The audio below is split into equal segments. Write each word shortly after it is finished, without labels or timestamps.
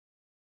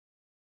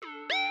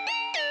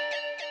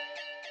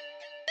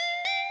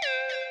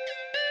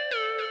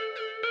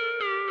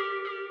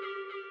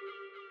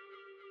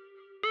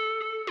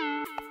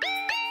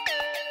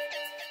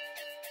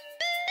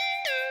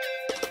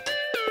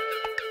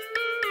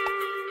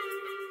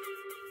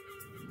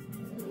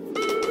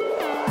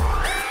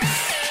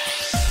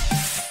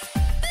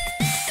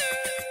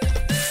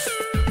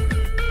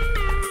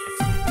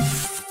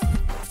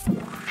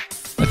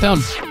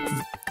found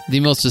the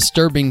most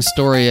disturbing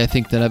story I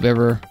think that I've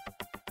ever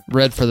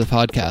read for the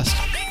podcast.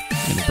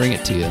 I'm going to bring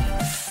it to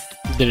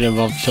you. Did it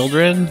involve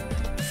children?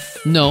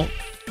 No.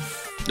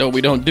 No,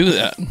 we don't do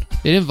that.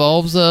 It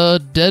involves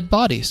dead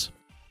bodies.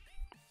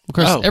 Of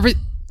course,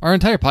 our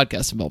entire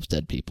podcast involves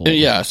dead people.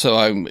 Yeah,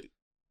 so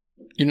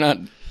you're not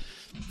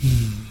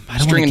I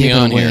don't stringing want to me give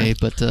on it away, here.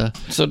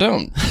 But so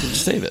don't.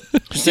 Just save it.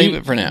 Save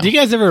it for now. Do you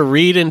guys ever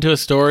read into a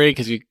story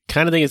because you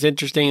kind of think it's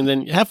interesting, and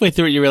then halfway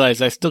through it you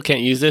realize I still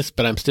can't use this,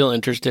 but I'm still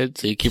interested,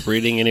 so you keep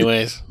reading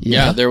anyways?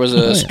 Yeah, there was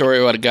a story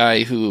about a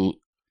guy who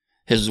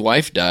his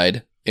wife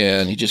died,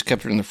 and he just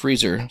kept her in the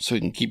freezer so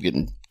he can keep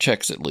getting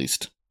checks at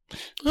least.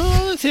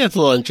 Oh, let's see, that's a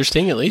little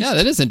interesting at least. yeah,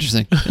 that is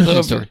interesting.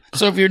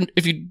 So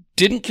if you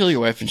didn't kill your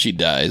wife and she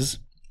dies,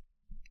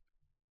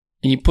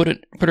 and you put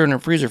her in a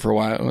freezer for a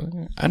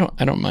while, I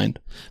don't mind.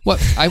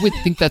 What I would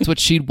think that's what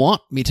she'd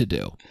want me to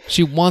do.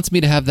 She wants me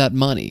to have that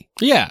money.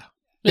 Yeah.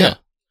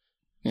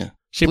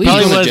 She Please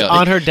probably go to was jail.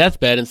 on her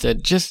deathbed and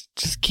said, just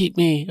keep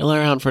me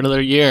around for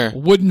another year.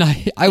 Wouldn't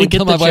I? I would get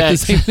tell my the wife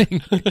the checks. same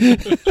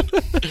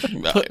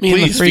thing. Put me in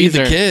the Please feed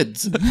freezer. the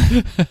kids.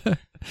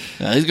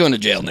 He's going to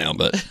jail now,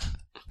 but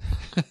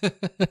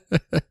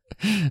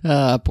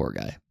Poor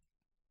guy.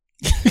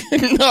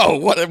 no,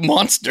 what a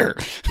monster!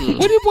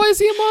 Why is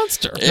he a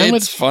monster?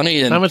 It's funny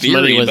in how much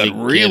money theory, was but he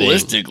getting?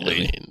 realistically, I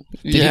mean,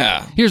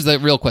 yeah. Here's the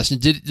real question: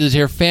 Did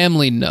her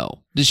family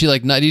know? Did she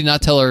did you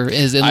not tell her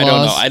his in-laws?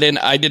 I don't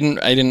know. I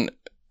didn't.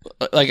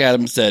 Like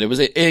Adam said, it was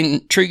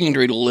intriguing to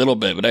read a little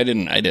bit, but I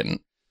didn't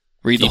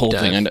read the Deep whole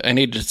dive. thing. I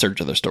needed to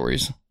search other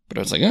stories, but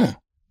I was like,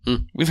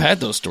 we've had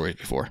those stories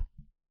before.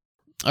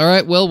 All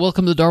right. Well,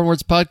 welcome to the Darwin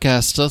Words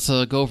podcast. Let's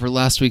go over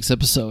last week's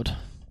episode,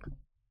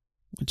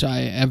 which I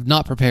have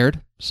not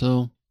prepared.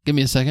 So give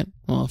me a second.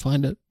 I'll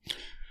find it.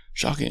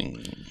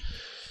 Shocking.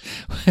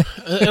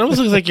 it almost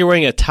looks like you're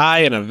wearing a tie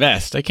and a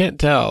vest. I can't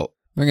tell.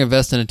 Wearing a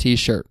vest and a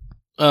t-shirt.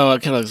 Oh,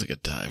 it kind of looks like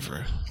a tie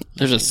for...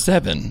 There's a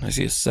 7. I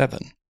see a 7.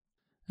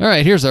 All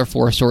right, here's our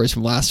 4 stories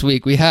from last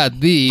week. We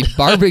had the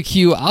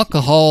barbecue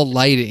alcohol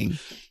lighting.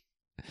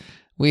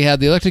 We had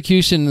the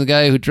electrocution of the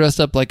guy who dressed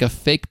up like a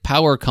fake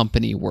power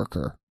company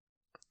worker.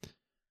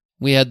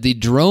 We had the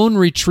drone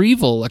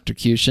retrieval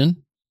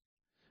electrocution.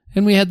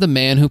 And we had the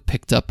man who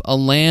picked up a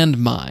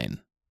landmine.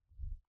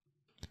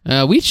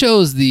 We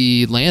chose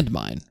the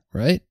landmine,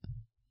 right?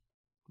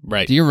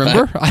 Right. Do you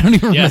remember? I don't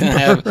even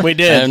remember. We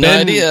did. I have no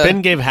idea.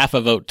 Ben gave half a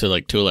vote to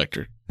like 2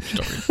 electric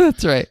stories.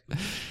 That's right.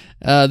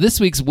 This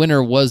week's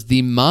winner was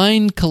the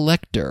mine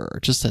collector,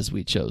 just as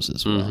we chose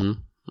as well.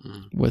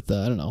 Mm-hmm. With,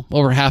 I don't know,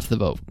 over half the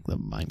vote, the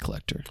mine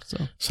collector. So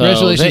they-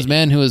 congratulations,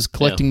 man who was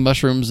collecting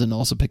mushrooms and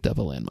also picked up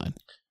a landmine.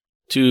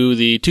 To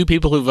the 2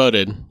 people who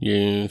voted, you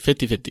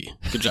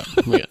 50-50. Good job.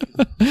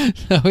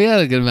 Yeah. We had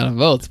a good amount of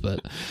votes,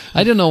 but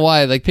I don't know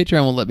why. Like,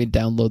 Patreon won't let me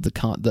download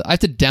I have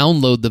to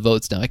download the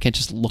votes now. I can't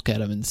just look at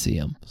them and see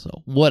them.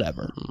 So,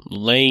 whatever.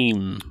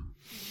 Lame.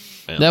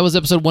 Yeah. That was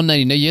episode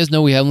 190. Now, you guys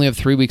know we only have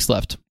 3 weeks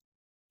left.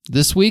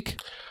 This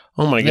week,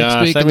 Oh my next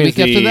gosh. week, that and the means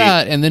week after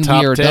that, and then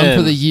top we are 10. done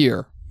for the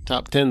year.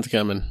 Top 10's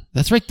coming.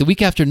 That's right. The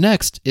week after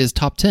next is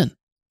top 10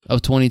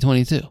 of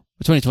 2022.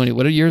 2020.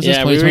 What year is this?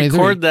 Yeah, we 2023.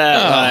 record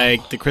that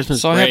like the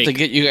Christmas So break. I have to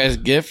get you guys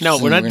gifts. No,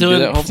 we're and not gonna doing do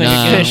that whole thing No,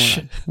 again. fish.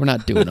 we're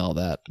not doing all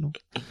that.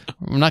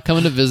 We're not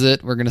coming to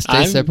visit. We're going to stay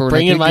I'm separate. We're not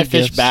bringing gonna my give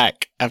fish gifts.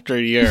 back after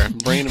a year. I'm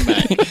bringing them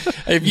back.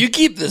 If you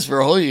keep this for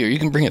a whole year, you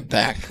can bring it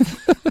back.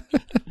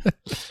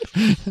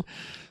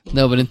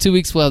 No, but in 2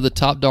 weeks we'll have the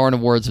top Darwin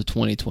Awards of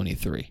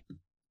 2023.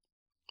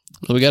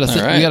 So we got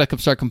to right. we got to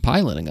start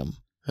compiling them.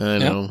 I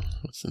know.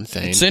 It's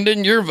insane. Send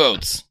in your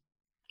votes.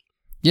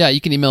 Yeah,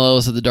 you can email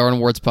us at the Darwin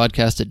Awards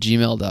podcast at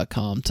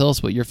gmail.com. Tell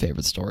us what your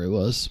favorite story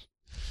was.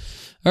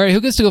 All right, who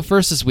gets to go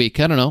first this week?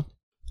 I don't know.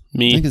 I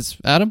Me. think it's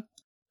Adam.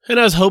 And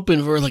I was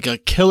hoping for like a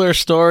killer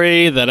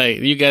story that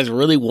you guys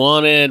really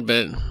wanted,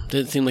 but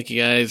didn't seem like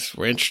you guys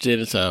were interested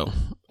in. So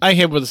I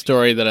came with a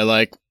story that I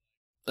like.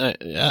 I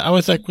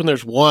always like when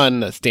there's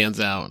one that stands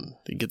out and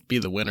you get to be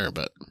the winner,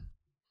 but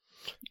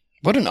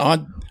What an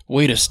odd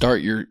way to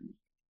start your...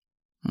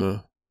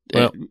 well,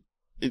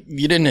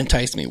 you didn't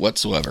entice me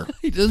whatsoever.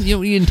 He doesn't, you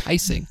know,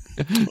 enticing.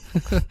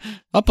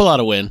 I'll pull out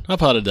a win. I'll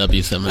pull out a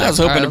W somehow. I was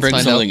hoping All right, to bring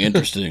let's find something out.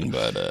 interesting,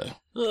 but...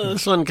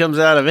 This one comes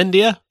out of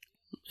India.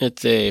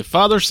 It's a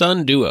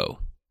father-son duo.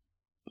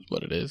 That's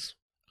what it is.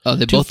 Oh,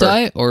 they both Twofer.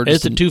 die? Or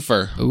It's just a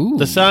twofer. Ooh.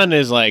 The son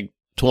is like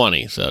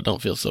 20, so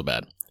don't feel so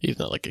bad. He's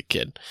not like a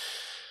kid.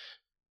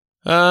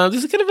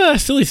 This is kind of a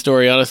silly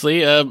story, honestly.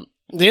 The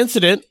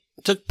incident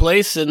took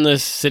place in the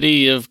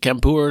city of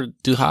Kanpur,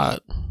 Duhat,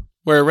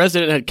 where a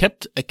resident had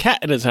kept a cat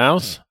in his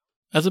house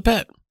as a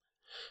pet.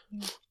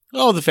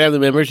 All the family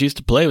members used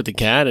to play with the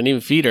cat and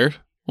even feed her.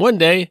 One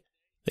day,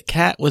 the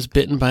cat was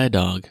bitten by a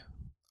dog.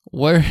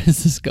 Where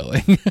is this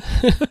going?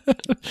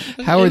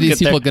 How are these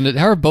people going to...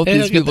 How are both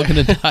It'll these get people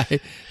going to die?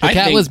 The I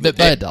cat think was bit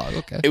that by a dog.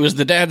 Okay. It was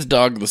the dad's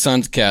dog, the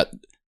son's cat,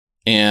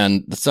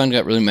 and the son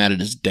got really mad at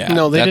his dad.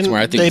 No, they That's didn't.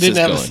 where I think They this didn't is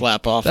have going. a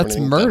slap off. or That's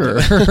anything. murder.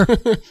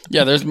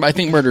 Yeah, I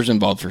think murder's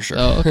involved for sure.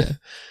 Oh, okay.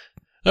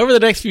 Over the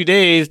next few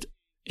days,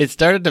 it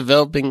started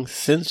developing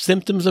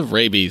symptoms of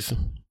rabies.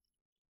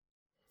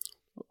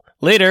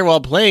 Later,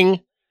 while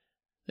playing,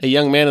 a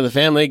young man of the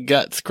family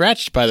got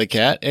scratched by the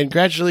cat, and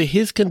gradually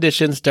his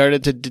condition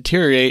started to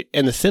deteriorate,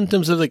 and the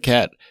symptoms of the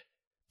cat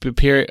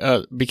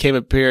became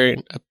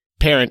apparent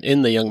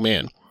in the young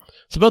man.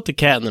 So both the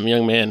cat and the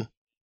young man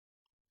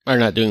are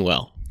not doing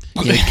well.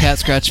 Yeah, cat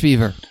scratch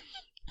fever.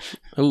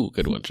 Ooh,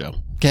 good one, Joe.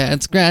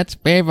 Cat scratch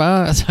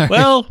fever. Sorry.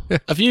 Well,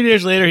 a few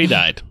years later, he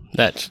died.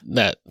 That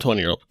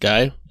 20-year-old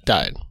guy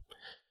died.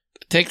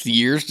 It takes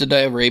years to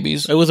die of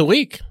rabies. It was a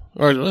week.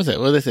 Or what was it?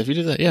 What did they say? If you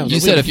did that, yeah. You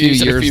said a few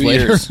years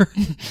later.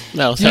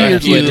 No, sorry. A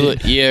few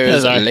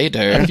years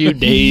later. A few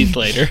days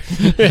later.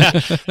 Yeah,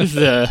 this is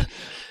a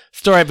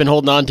story I've been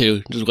holding on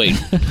to. Just wait.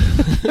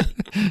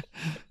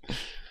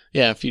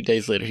 Yeah, a few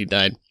days later, he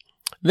died.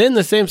 Then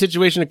the same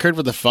situation occurred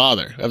with the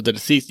father of the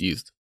deceased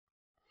youth,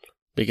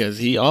 because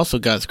he also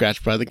got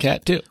scratched by the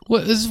cat too.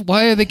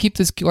 Why are they keeping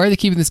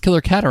this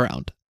killer cat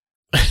around?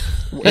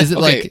 Is it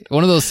like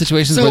one of those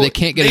situations where they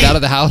can't get it out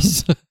of the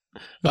house?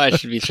 I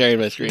should be sharing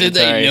my screen. Did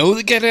they know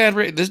the cat had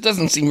rabies? This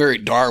doesn't seem very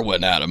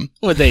Darwin, Adam.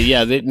 Well, they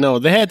had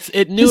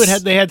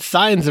they had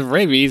signs of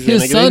rabies.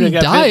 His son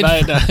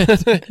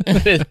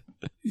died.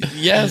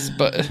 Yes,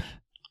 but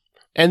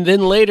and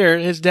then later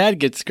his dad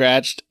gets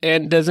scratched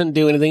and doesn't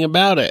do anything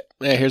about it.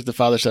 Yeah, here's the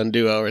father-son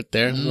duo right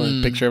there.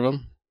 A picture of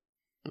them.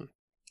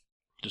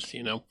 Just so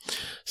you know.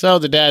 So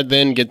the dad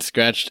then gets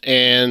scratched,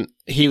 and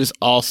he was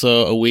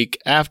also a week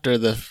after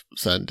the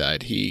son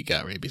died. He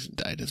got rabies and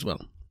died as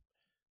well.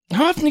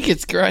 how often do you get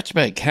scratched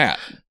by a cat?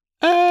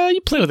 You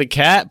play with a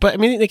cat, but I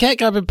mean, the cat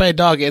got bit by a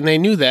dog, and they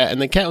knew that,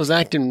 and the cat was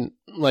acting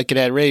like it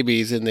had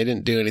rabies, and they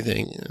didn't do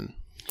anything. And,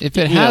 if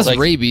it has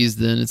rabies,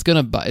 then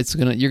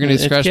you're gonna get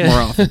scratched more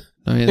often.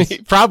 I mean,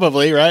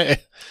 probably right.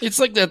 It's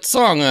like that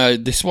song,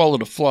 "They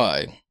Swallowed a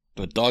Fly."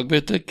 The dog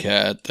bit the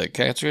cat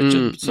scratched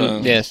the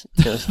son. Yes.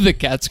 The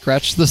cat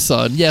scratched the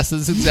son. Yes,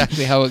 that's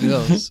exactly how it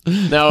goes.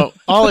 Now,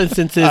 all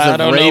instances I of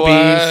don't rabies know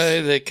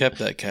why they kept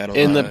that cat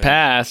alive. in the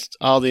past,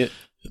 all the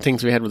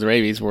things we had with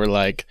rabies were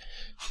like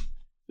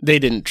they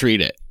didn't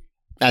treat it.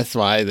 That's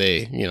why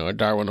they, a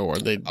Darwin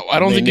Award. I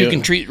don't think you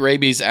can treat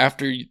rabies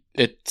after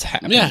it's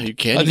happened. Yeah, you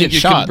can. I You think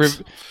get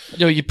shots.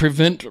 You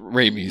prevent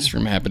rabies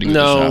from happening. With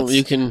No, the shots.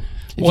 you can.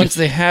 Once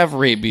they have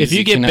rabies, If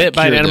you get cannot bit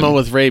by an cure animal them.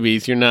 with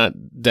rabies, you're not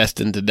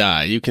destined to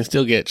die. You can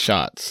still get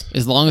shots.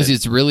 As long as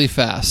it's really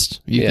fast,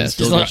 you can Yes.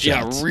 still get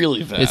yeah, shots.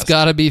 really fast. It's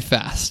got to be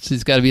fast.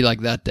 It's got to be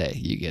like that day.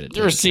 You get it.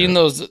 You ever seen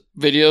those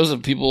videos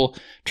of people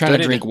trying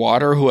to drink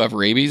water who have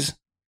rabies?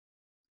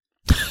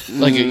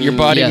 Like your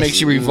body Yes.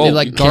 makes you revolt. They,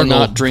 like, you cannot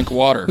gargle. drink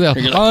water. Yeah.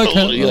 You're I like,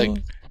 can't- you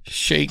like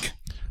shake.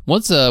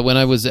 Once, when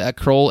I was at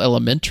Kroll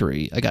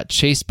Elementary, I got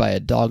chased by a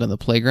dog on the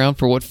playground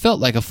for what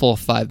felt like a full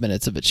 5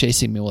 minutes of it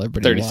chasing me while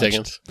everybody 30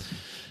 watched.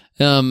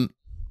 seconds.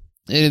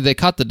 They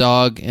caught the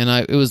dog, and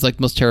it was like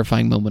the most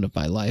terrifying moment of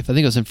my life. I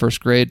think it was in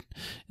first grade.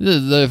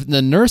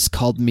 The nurse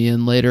called me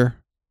in later,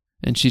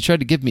 and she tried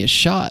to give me a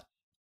shot.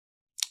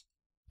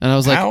 And I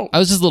was like, Ow. I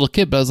was just a little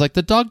kid, but I was like,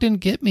 the dog didn't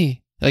get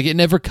me. Like, it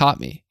never caught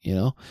me,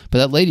 But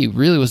that lady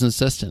really was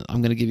insistent.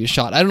 I'm going to give you a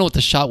shot. I don't know what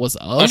the shot was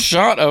of. A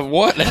shot of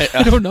what?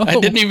 I don't know. I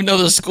didn't even know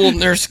the school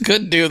nurse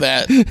could do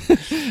that.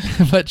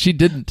 But she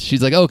didn't.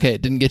 She's like, okay,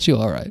 it didn't get you.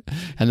 All right.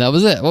 And that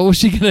was it. What was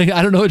she going to,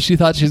 I don't know what she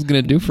thought she was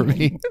going to do for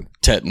me.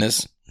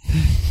 Tetanus.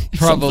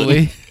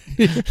 Probably.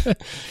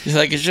 He's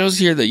like, it shows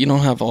here that you don't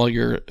have all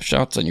your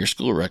shots on your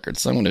school record,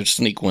 so I'm going to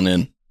sneak one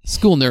in.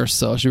 School nurse,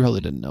 so she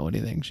probably didn't know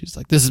anything. She's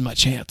like, this is my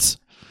chance.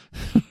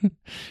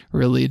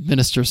 Really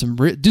administer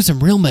do some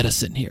real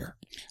medicine here.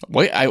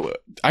 Wait, I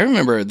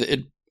remember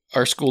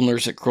our school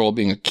nurse at Kroll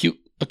being a cute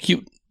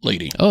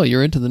lady. Oh,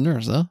 you're into the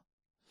nurse, huh?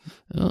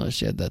 Oh,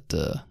 she had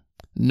that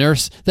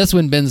nurse. That's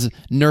when Ben's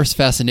nurse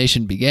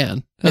fascination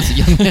began. That's a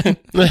young man.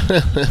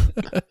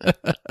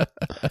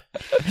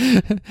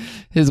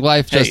 His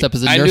wife dressed up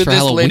as a nurse for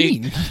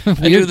Halloween.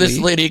 I knew this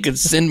lady could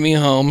send me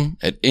home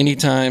at any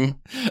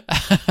time.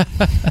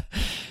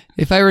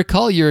 If I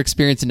recall your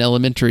experience in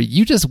elementary,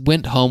 you just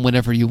went home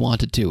whenever you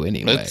wanted to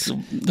anyway.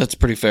 That's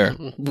pretty fair.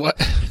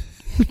 What?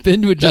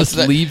 Ben would just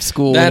leave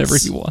school whenever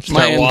he wanted.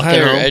 My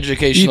entire home.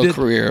 educational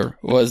career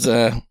was,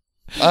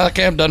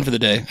 okay, I'm done for the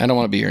day. I don't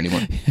want to be here anymore.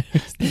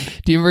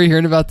 Do you remember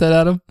hearing about that,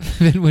 Adam?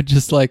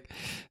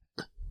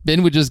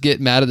 Ben would just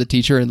get mad at the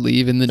teacher and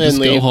leave and then just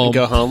leave go home. And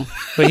go home.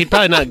 But he'd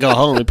probably not go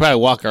home. He'd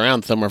probably walk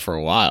around somewhere for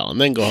a while and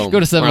then go home.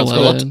 Go to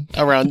 7-Eleven.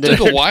 Around It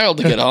took a while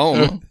to get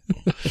home.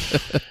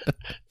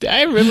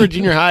 I remember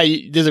junior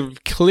high, there's a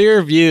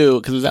clear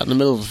view because it was out in the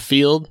middle of a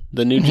field,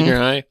 the new junior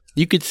high.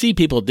 You could see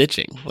people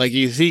ditching. Like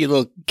you see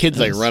little kids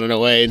like running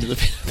away into the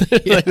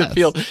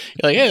field.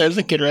 You're like, hey, there's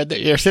a kid right there.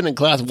 You're sitting in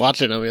class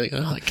watching them. You're like,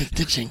 oh, that kid's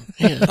ditching.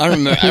 Yeah. I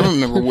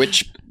remember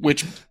which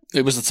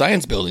it was the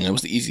science building. It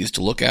was the easiest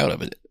to look out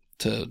of it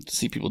to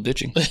see people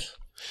ditching.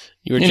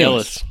 You were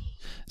jealous.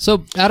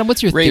 So, Adam,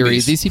 what's your theory?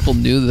 Rabies. These people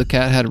knew the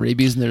cat had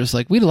rabies and they're just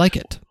like, we like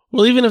it.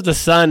 Well, even if the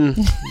son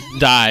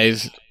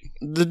dies,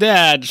 the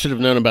dad should have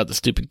known about the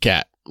stupid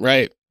cat,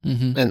 right?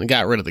 Mm-hmm. And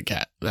got rid of the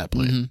cat at that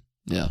point.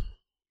 Mm-hmm. Yeah.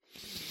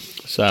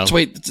 So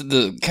wait,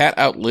 the cat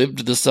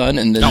outlived the son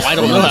and then I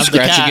don't know. After the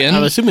scratch cat, again?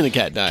 I'm assuming the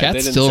cat died. They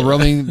Cat's didn't still say-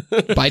 roaming,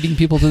 biting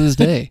people to this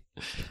day.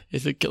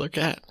 It's a killer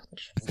cat.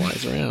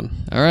 Flies around.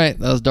 All right,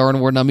 that was Darwin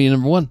Award nominee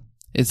number 1.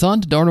 It's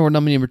on to Darwin Award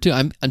nominee number 2.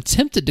 I'm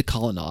tempted to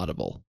call an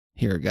audible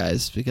here,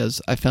 guys,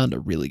 because I found a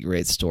really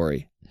great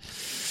story.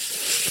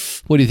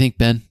 What do you think,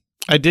 Ben?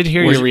 I did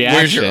hear your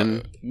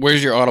reaction.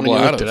 Where's your when audible you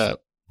out looked of? it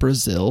up.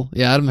 Brazil.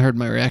 Yeah, Adam heard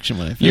my reaction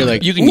when I found You're it.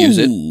 like, You can use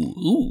it.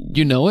 Ooh.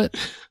 You know it?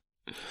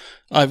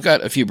 I've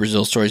got a few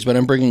Brazil stories, but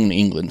I'm bringing an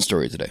England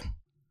story today.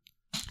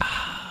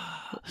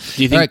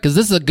 Do you All think right, because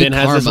this is a good Ben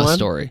has this karma one?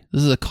 story.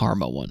 This is a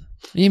karma one.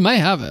 You might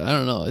have it. I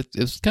don't know. It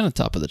was kind of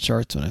top of the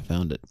charts when I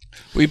found it.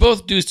 We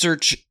both do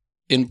search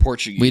in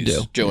Portuguese. We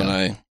do, Joe and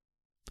yeah.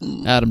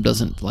 I. Adam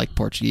doesn't like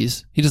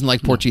Portuguese. He doesn't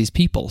like Portuguese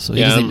people, so he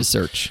Yeah, doesn't need to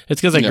search. it's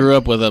because I Yeah. grew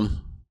up with them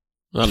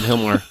on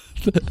Hillmore.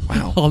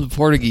 Wow. All the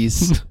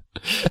Portuguese.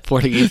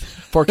 Portuguese.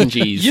 Pork and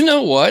cheese. You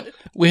know what?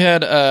 We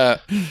had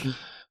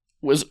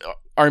was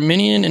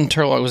Armenian and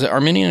Turlock. Was it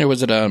Armenian or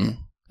was it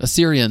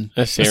Assyrian.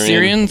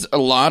 Assyrians? A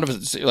lot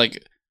of like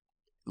And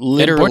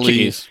literally.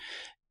 Portuguese.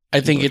 I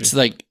think it's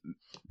like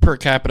per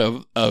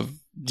capita of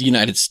the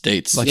United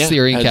States. Like Yeah.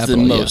 Syrian has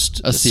capital. the yeah.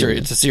 most. Assyrian.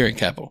 It's Assyrian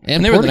capital,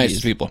 And they were the Portuguese.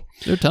 nicest people.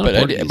 There are a ton of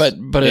Portuguese.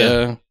 But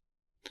Yeah.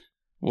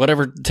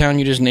 whatever town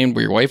you just named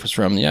where your wife was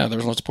from, yeah, there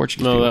was lots of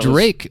Portuguese No, people. that was-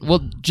 Drake.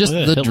 Well, just Yeah,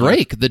 the Hitler.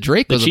 Drake. The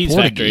Drake The was a cheese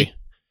Portuguese. factory.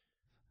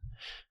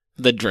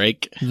 The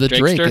Drake. The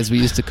Drake, Drakester? as we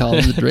used to call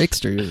him, the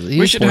Drakester. He We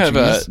was should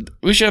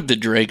Portuguese. have the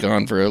Drake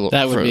on for a little.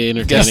 That would for be a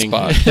guest entertaining.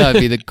 spot.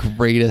 That'd be the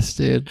greatest,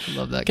 dude.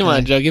 Love that Come guy.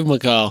 on, Joe. Give him a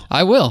call.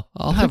 I will.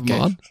 I'll have Okay.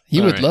 him on. He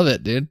All would right. love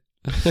it, dude.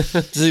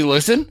 Does he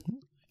listen?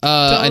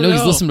 I know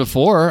he's know. listened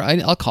before.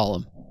 I'll call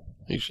him.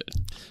 You should.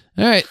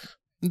 All right.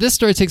 This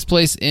story takes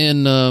place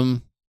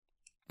in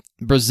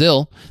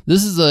Brazil.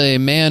 This is a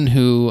man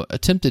who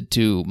attempted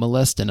to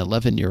molest an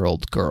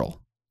 11-year-old girl.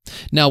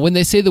 Now, when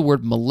they say the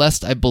word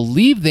molest, I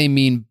believe they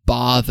mean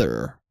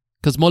bother.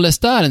 Because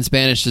molestar in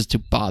Spanish is to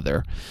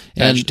bother.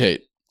 And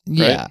Agitate.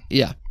 yeah, right?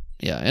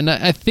 yeah. And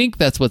I think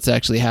that's what's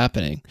actually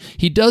happening.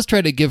 He does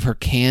try to give her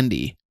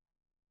candy.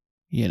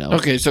 You know.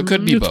 Okay, so it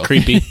could be It's both.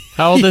 creepy.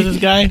 How old is this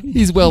guy?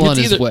 He's well It's on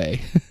his either-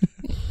 way.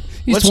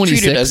 He's Let's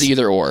 26. treat it as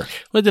either or.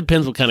 Well, it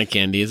depends what kind of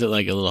candy. Is it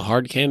like a little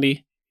hard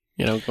candy?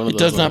 You know, one of It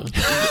does those,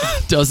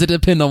 not. Does it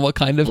depend on what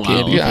kind of Wow,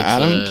 candy? Yeah, if it's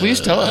Adam, please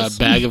tell us. A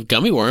bag of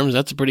gummy worms,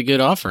 that's a pretty good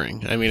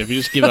offering. I mean, if you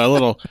just give it a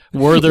little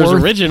Werther's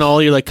Worth-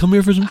 original, you're like, come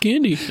here for some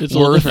candy. It's a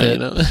little Worth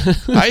different,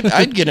 it. you know?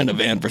 I'd get in a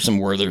van for some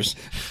Werthers.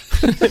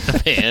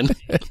 Man.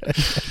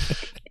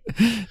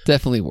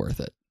 Definitely worth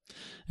it.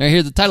 All right,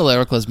 here the title of the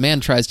article is Man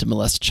Tries to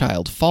Molest a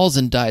Child, Falls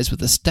and Dies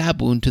with a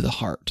Stab Wound to the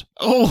Heart.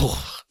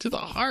 Oh, to the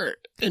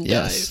heart and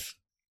Yes.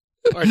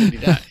 dies. Or did he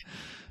die?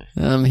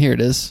 Here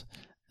it is.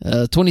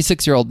 A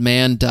 26-year-old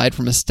man died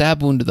from a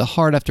stab wound to the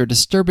heart after a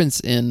disturbance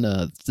in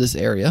this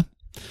area.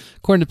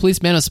 According to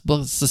police, man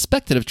was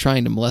suspected of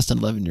trying to molest an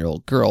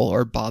 11-year-old girl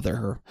or bother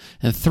her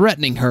and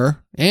threatening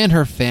her and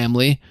her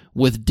family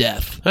with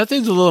death. That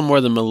thing's a little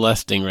more than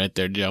molesting right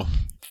there, Joe.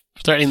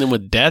 Threatening them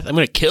with death? I'm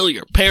going to kill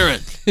your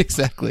parents.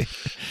 Exactly.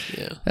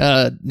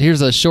 Yeah.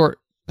 Here's a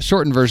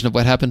shortened version of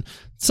what happened.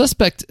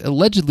 Suspect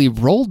allegedly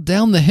rolled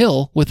down the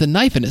hill with a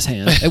knife in his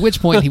hand, at which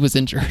point he was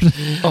injured.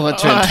 Oh,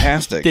 that's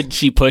fantastic. Did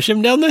she push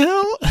him down the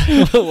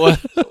hill? What?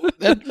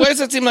 Why does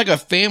that seem like a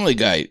Family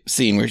Guy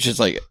scene where it's just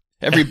like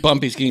every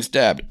bump he's getting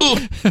stabbed? Ooh.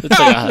 It's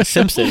like a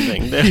Simpson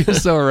thing. You're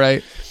so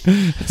right.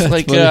 It's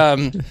like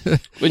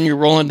when you're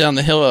rolling down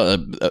the hill.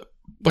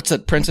 What's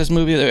that princess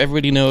movie that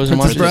everybody knows and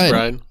Princess watches?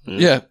 Bride.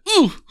 Yeah.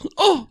 Ooh.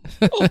 Oh.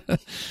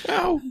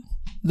 Ow.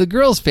 The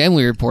girl's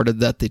family reported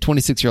that the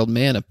 26-year-old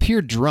man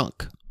appeared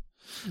drunk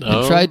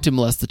and tried to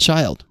molest the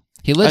child.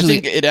 He I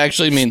allegedly... think it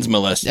actually means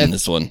molest in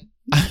this one.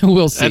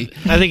 We'll see.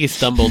 I think he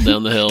stumbled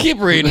down the hill. Keep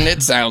reading.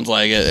 It sounds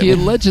like it. He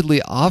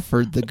allegedly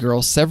offered the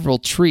girl several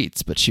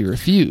treats, but she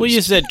refused. Well,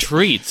 you said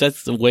treats.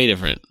 That's way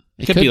different.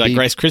 It could be like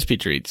Rice Krispie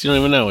treats. You don't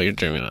even know what you're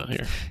dreaming of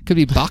here. Could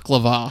be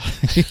baklava.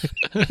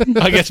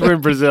 I guess we're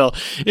in Brazil.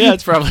 Yeah,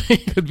 it's probably.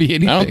 Could be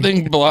anything. I don't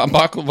think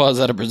baklava is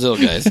out of Brazil,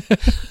 guys.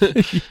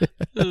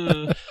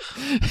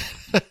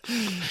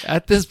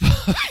 At this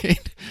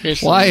point, Here's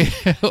some why?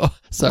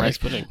 Sorry, rice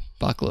pudding.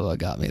 baklava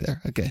got me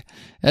there. Okay.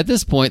 At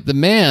this point, the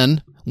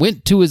man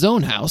went to his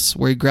own house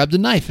where he grabbed a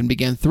knife and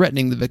began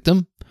threatening the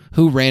victim,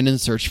 who ran in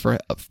search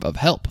of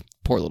help.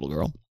 Poor little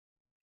girl.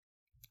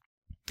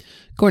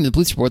 According to the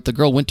police report, the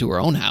girl went to her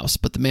own house,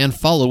 but the man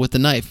followed with the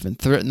knife and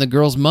threatened the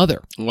girl's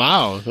mother.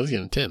 Wow, that's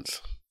getting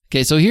intense.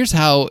 Okay, so here's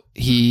how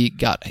he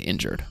got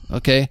injured,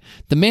 okay?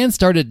 The man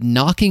started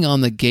knocking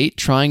on the gate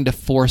trying to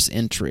force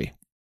entry,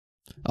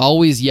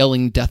 always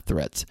yelling death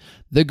threats.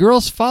 The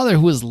girl's father,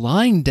 who was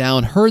lying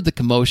down, heard the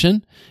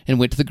commotion and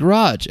went to the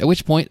garage, at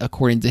which point,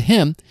 according to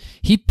him,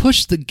 he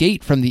pushed the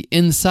gate from the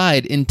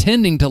inside,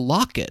 intending to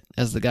lock it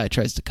as the guy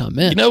tries to come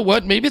in. You know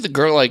what? Maybe the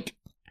girl,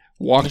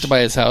 walked by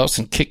his house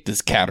and kicked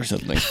his cat or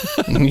something.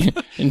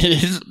 And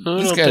this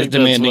guy's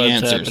demanding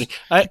answers.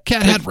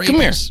 Cat had Come here.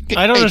 rabies.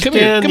 I don't Hey, come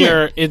here, understand come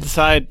you're here.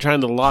 inside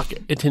trying to lock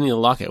it, intending to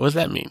lock it. What does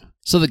that mean?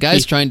 So the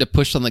guy's trying to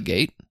push on the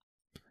gate,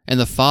 and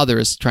the father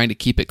is trying to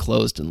keep it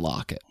closed and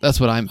lock it. That's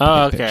what I'm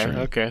picturing.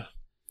 Okay.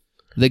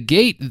 The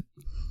gate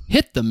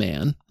hit the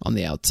man on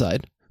the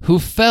outside, who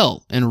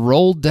fell and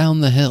rolled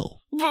down the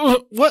hill.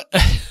 What?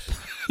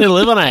 They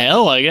live on a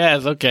hill, I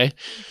guess. Okay.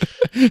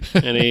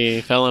 And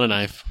he fell on a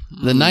knife.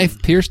 The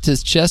knife pierced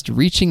his chest,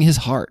 reaching his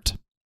heart.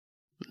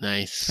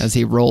 Nice. As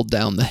he rolled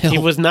down the hill. He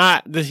was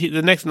not.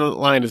 The next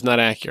line is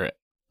not accurate.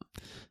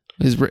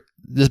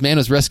 This man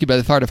was rescued by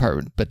the fire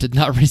department, but did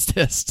not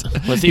resist.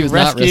 Was he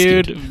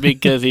rescued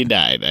because he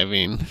died? I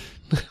mean,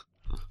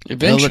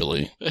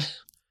 eventually.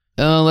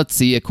 Let's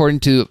see.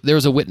 According to, there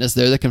was a witness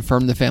there that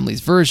confirmed the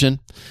family's version.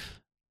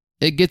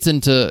 It gets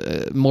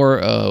into more,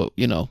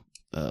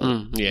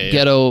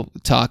 ghetto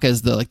talk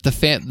as after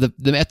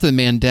the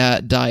man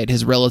died,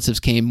 his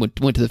relatives went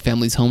to the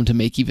family's home to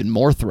make even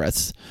more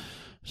threats.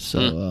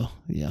 So,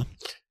 yeah.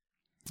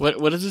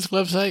 What is this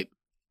website?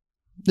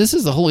 This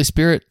is the Holy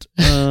Spirit.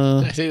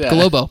 I see that.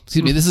 Globo.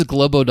 Excuse me. This is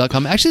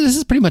globo.com. Actually, this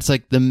is pretty much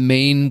like the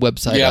main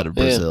website out of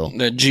Brazil.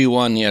 The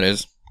G1, it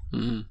is.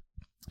 Mm-hmm.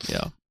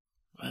 Yeah.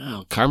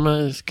 Wow, karma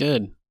is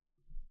good.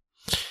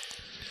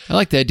 I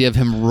like the idea of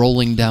him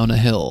rolling down a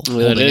hill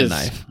holding a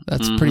knife.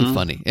 That's pretty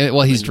funny.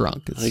 Well, he's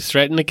drunk. He's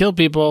threatening to kill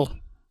people,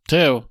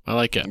 too. I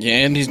like it. Yeah,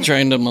 and he's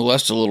trying to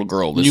molest a little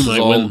girl. This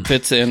all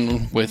fits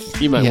in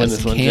with... You might win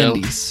this one,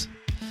 candies. Joe.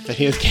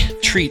 He has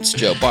treats,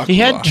 Joe. Baklava. He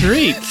had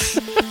treats.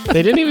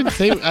 They didn't even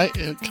say what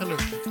kind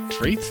of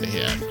treats they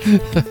had.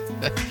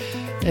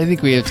 I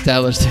think we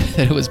established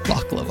that it was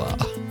baklava.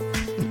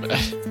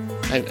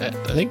 I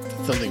think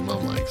it's something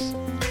Mom likes.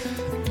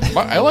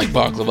 I like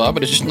baklava,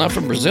 but it's just not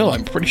from Brazil,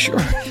 I'm pretty sure.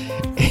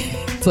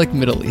 It's like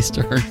Middle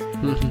Eastern.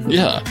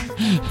 Yeah.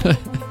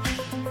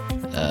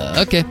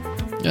 Okay.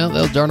 Well,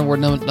 that was Darn Award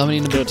nominee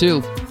number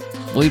 2.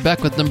 We'll be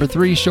back with number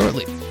 3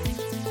 shortly.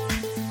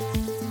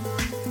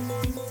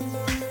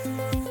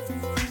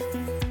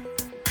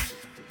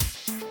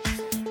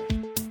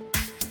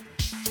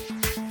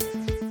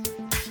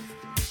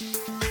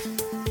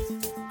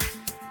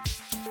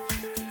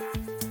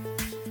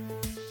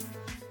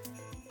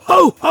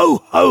 Ho,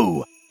 ho,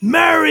 ho!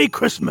 Merry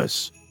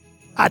Christmas!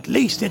 At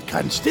least it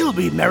can still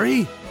be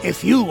merry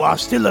if you are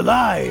still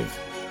alive.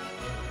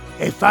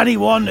 If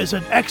anyone is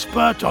an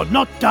expert on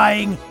not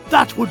dying,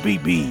 that would be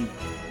me.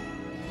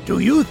 Do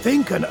you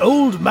think an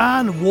old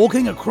man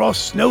walking across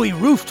snowy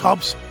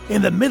rooftops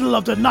in the middle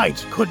of the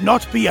night could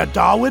not be a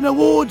Darwin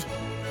Award?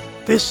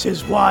 This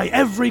is why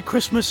every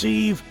Christmas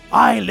Eve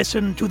I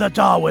listen to the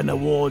Darwin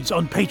Awards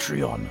on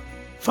Patreon.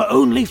 For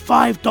only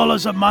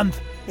 $5 a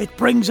month, it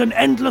brings an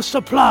endless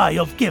supply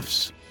of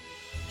gifts.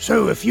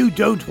 So if you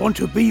don't want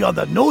to be on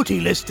the naughty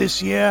list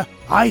this year,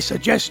 I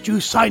suggest you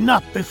sign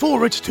up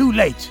before it's too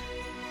late.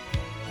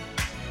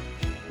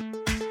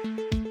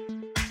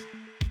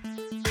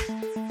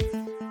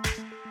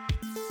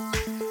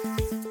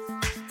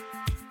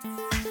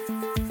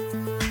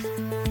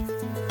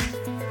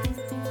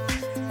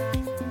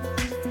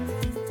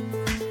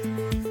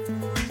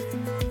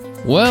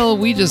 Well,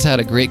 we just had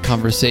a great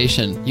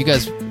conversation. You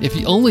guys, if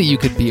only you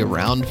could be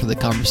around for the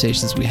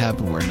conversations we have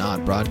when we're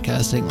not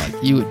broadcasting, like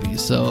you would be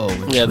so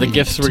intrigued. Yeah, the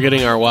gifts we're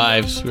getting our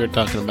wives we were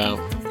talking about.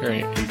 Very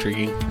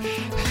intriguing.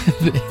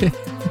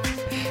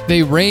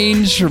 They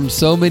range from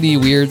so many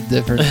weird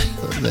different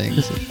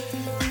things.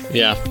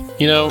 Yeah.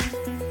 You know,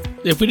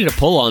 if we did a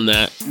poll on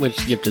that,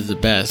 which gift is the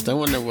best, I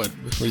wonder what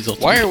results.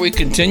 Why are we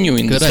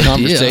continuing Good this idea.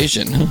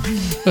 conversation?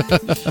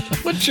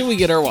 What should we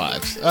get our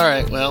wives? All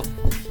right, well.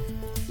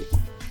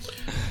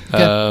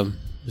 Okay.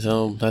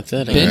 So that's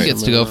it. Ben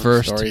gets to go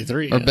first. Story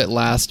 3. Or bit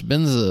last.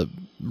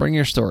 Bring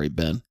your story,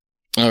 Ben.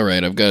 All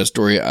right, I've got a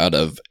story out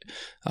of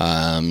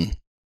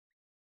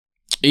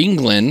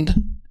England,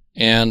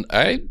 and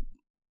I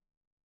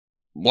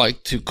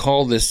like to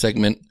call this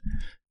segment,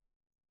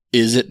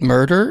 Is It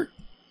Murder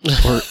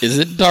or Is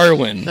It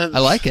Darwin? I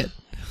like it.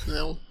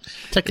 Well,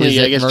 technically,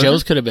 I guess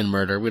Joe's could have been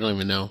murder. We don't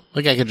even know.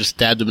 Like, I could just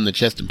stab him in the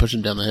chest and push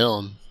him down the hill,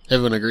 and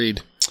everyone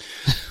agreed.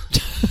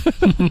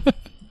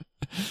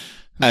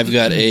 I've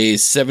got a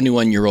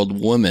 71-year-old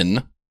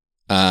woman,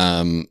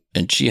 and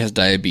she has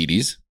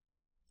diabetes.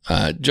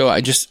 Joe,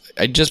 I just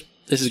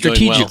this is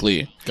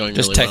strategically going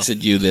just really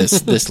texted you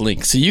this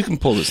link, so you can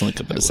pull this link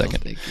up in a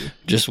second. Thank you.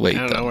 Just wait.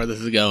 I don't know where this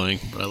is going,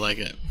 but I like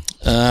it.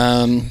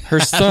 Her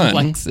son,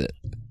 likes it.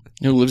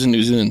 who lives in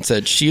New Zealand,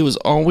 said she was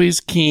always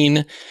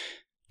keen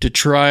to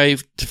try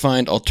to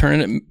find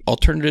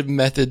alternative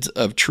methods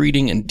of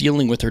treating and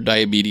dealing with her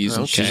diabetes.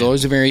 Okay. And she's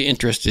always very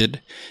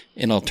interested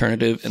in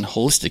alternative and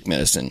holistic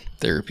medicine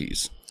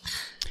therapies.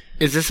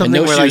 Is this I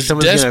something know where she like was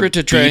someone's desperate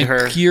to try beat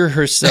her? and cure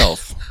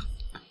herself.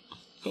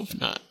 Hope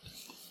not.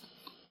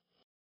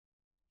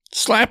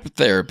 Slap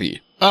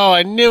therapy. Oh,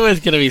 I knew it was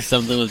going to be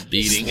something with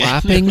beating.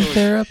 Slapping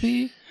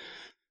therapy?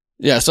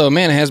 Yeah, so a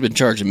man has been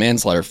charged of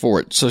manslaughter for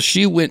it. So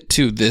she went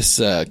to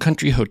this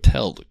country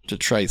hotel to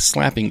try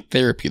slapping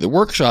therapy. The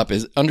workshop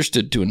is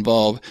understood to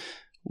involve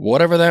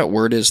whatever that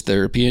word is,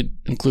 therapy. It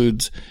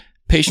includes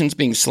patients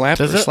being slapped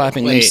or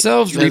slapping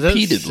themselves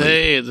repeatedly. Does it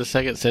say the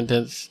second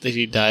sentence that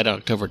he died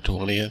October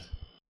 20th?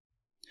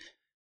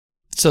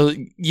 So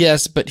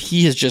yes, but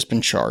he has just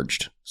been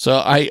charged.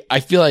 So I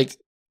feel like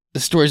the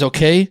story's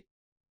okay.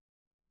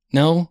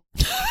 No,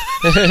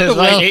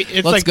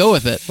 It's let's go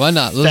with it. Why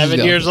not? Let's 7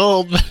 go. years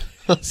old.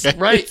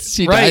 right?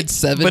 She right. died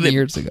 7 But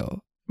years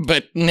ago.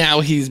 But now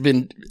he's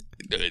been.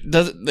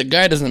 The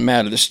guy doesn't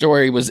matter. The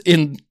story was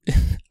in.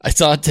 I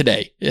saw it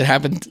today. It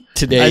happened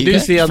today. I do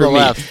see on for the me.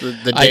 left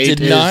the I date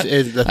did not.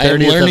 is the I am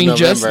 30th learning of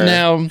just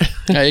November.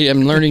 now. I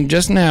am learning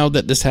just now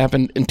that this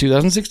happened in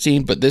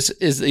 2016. But this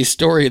is a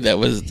story that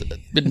was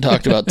been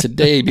talked about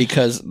today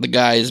because the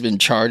guy has been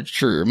charged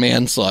for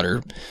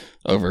manslaughter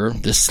over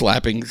this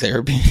slapping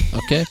therapy.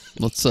 Okay,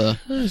 let's.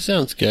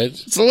 Sounds good.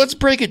 So let's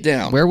break it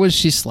down. Where was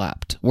she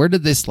slapped? Where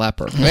did they slap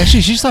her?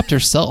 Actually, she slapped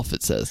herself.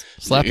 It says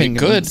slapping It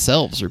could.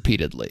 themselves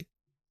repeatedly.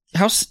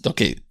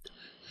 Okay,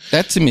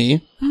 that to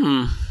me.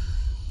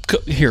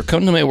 Here,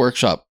 come to my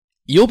workshop.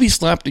 You'll be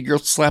slapped. You'll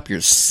slap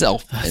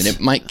yourself, and it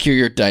might cure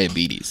your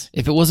diabetes.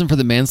 If it wasn't for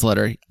the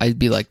manslaughter, I'd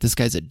be like, this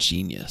guy's a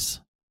genius.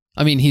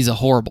 I mean, he's a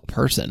horrible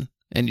person,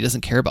 and he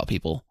doesn't care about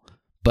people,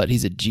 but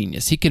he's a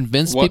genius. He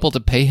convinced What- people to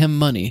pay him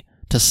money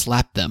to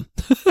slap them.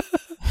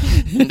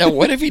 Now,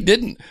 what if he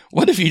didn't?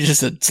 What if he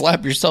just said,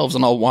 slap yourselves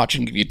and I'll watch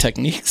and give you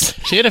techniques?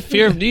 She had a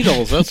fear of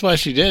needles. That's why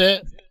she did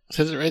it. It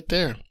says it right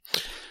there.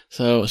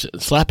 So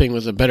slapping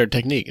was a better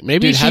technique.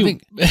 Maybe Dude, she...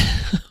 having...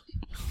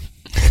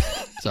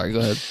 Sorry, go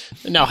ahead.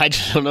 No, I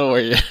just don't know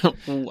where you...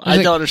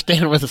 I don't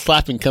understand where the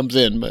slapping comes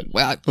in, but...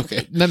 Well,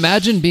 okay.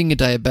 Imagine being a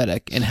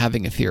diabetic and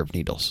having a fear of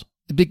needles.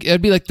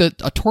 It'd be like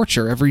a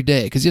torture every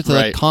day because you have to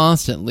like Right.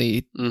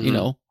 constantly, you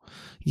know,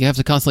 you have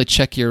to constantly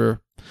check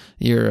your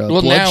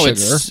Well, blood now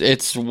sugar.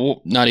 it's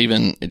not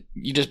even.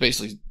 You just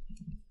basically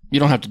you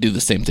don't have to do the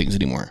same things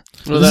anymore.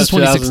 Well, This is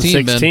that's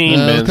 2016, 2016,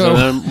 man. man. So A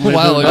then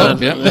while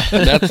moving ago. on.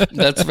 Yep,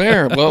 that's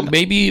fair. Well,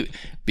 maybe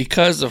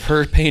because of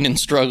her pain and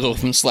struggle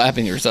from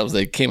slapping herself,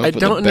 they came up I with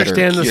don't a better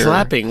understand the cure.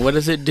 slapping. What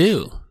does it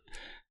do?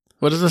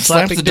 What does the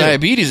Slaps slapping the do?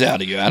 diabetes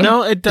out of you, Adam.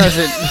 No, it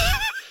doesn't.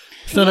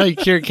 It's not how you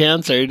cure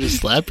cancer. You just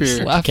slap your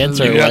Slap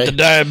cancer You away. got the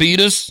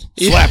diabetes?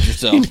 Slap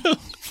yourself.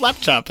 Slap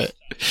chop it.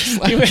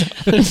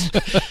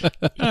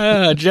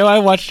 Joe, I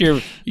watched your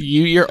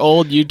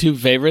old YouTube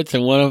favorites,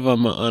 and one of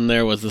them on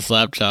there was the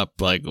slap chop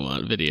like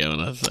one video,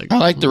 and I was like, I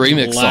like the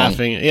remix song.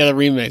 laughing. Yeah, the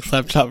remix,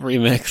 slap chop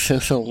remix.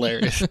 It's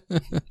hilarious.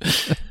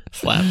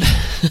 Slap.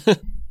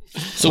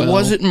 So Well-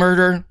 was it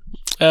murder?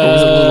 Or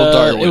was it a little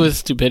Darwin? It was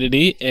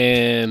stupidity,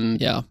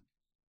 and Yeah.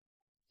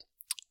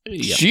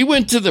 yeah. She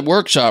went to the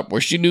workshop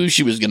where she knew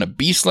she was going to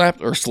be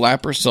slapped or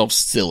slap herself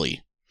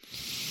silly.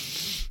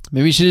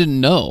 Maybe she didn't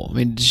know. I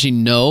mean, did she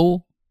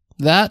know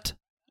that?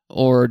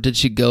 Or did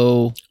she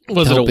go...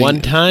 Was it a helping-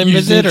 one-time You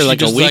visit think or she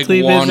like a just,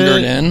 weekly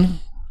wandered visit? in?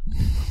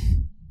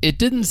 It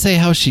didn't say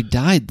how she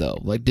died, though.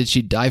 Like, did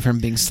she die from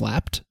being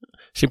slapped?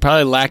 She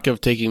probably lack of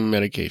taking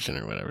medication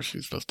or whatever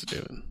she's supposed to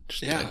do.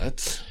 Just Yeah,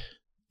 that's...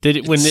 Did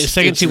it, when the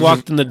second it's she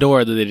walked in the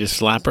door, did they just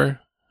slap her?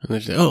 And they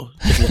said, "Oh,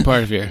 this is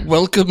part of your."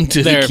 Welcome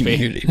to Therapy. the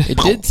community. It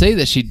did say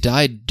that she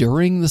died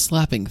during the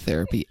slapping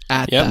therapy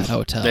at Yep. that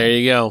hotel. There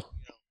you go.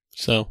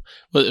 So,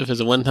 well, if it's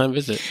a one-time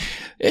visit,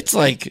 It's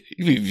like,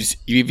 have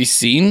you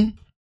seen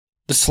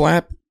the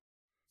slap?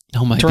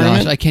 Oh my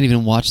Tournament? gosh, I can't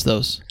even watch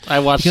those. I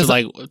watched Because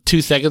like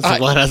 2 seconds of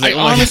one. I was like, I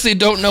 "Oh my honestly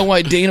don't know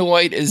why Dana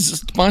White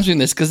is sponsoring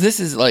this, because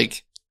this is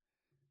like,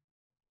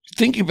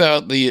 think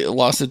about the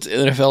lawsuits the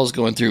NFL is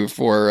going through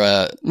for,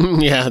 God."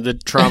 yeah, the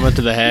trauma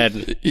to the head.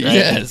 Right?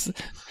 yes,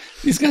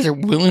 these guys are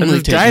And willingly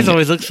those guys taking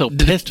always look so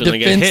pissed when they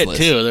get hit defenseless.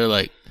 too. They're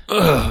like,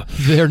 "Ugh."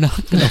 They're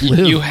not going to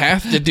live. You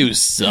have to do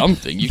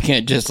something. You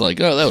can't just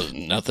like, oh, that was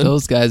nothing.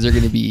 Those guys are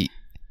going to be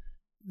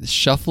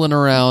shuffling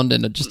around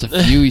in just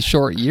a few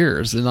short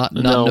years and not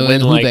No, knowing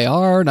when, who like- they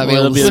are, not being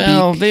well, able to they'll speak. be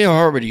Well, they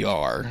already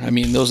are. I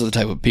mean, those are the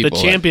type of people.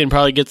 The champion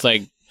probably gets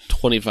like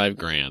 25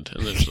 grand,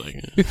 and it's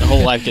like the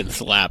whole life getting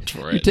slapped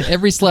for it.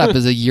 Every slap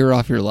is a year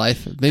off your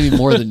life, maybe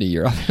more than a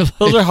year off your life.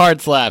 Those are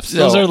hard slaps. No,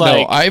 Those are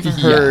like I've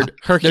heard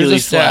Hercules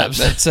there's a slap slaps.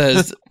 that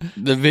says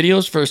the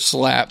videos for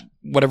slap,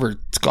 whatever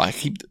it's called. I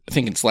keep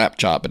thinking slap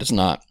chop, but it's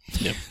not.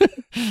 Yep.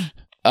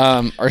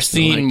 Are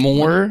seen Like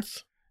more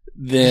words.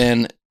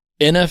 than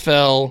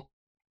NFL,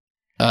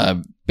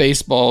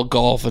 baseball,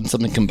 golf, and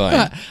something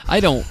combined. I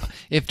don't.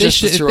 If they,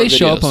 Just the if short they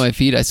show up videos. on my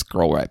feed, I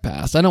scroll right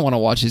past. I don't want to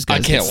watch these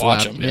guys. I can't get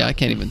watch slapped. them, Yeah, I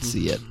can't even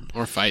see it.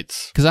 or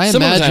fights. Because I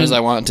Sometimes imagine. I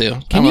want to.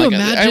 Can I'm you like,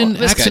 imagine this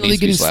guy accidentally needs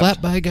to be getting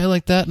slapped by a guy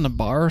like that in a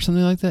bar or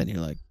something like that? And you're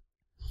like,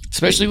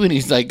 Especially when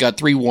he's like got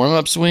 3 warm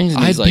up swings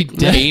and he's I'd be like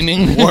dead.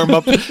 aiming. Warm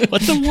up.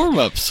 What's a warm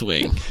up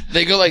swing?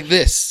 They go like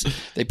this.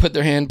 They put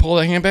their hand, pull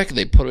their hand back, and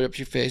they put it up to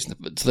your face.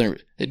 So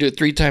they do it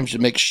 3 times to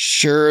make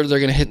sure they're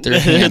going to hit their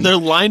hand. They're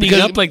lining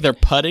Because- up like they're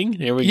putting.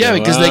 Here we Yeah,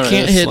 go. because they All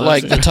can't right, hit slaps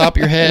like it. the top of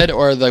your head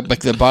or like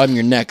the bottom of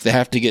your neck. They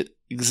have to get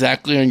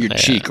exactly on your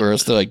cheek, or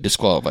else they're like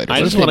disqualified. or I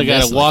just something. want a guy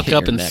mess to like walk hit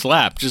up your and neck.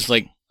 slap, just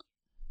like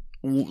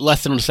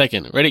less than a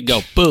second. Ready,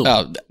 go, boom.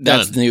 Oh,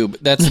 that's Done. new.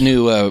 That's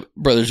new.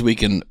 Brothers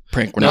Weekend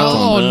prank. We're not no,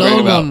 telling no, right no,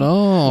 about.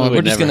 no. We would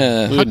We're just never-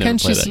 gonna- we How would never can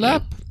play she that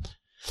slap?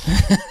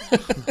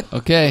 game.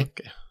 Okay.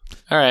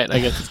 All right, I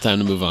guess it's time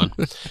to move on.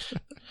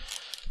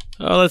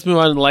 Oh, let's move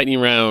on to the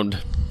lightning round.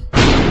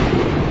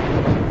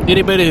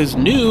 Anybody who's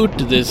new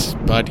to this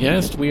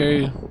podcast,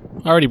 we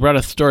already brought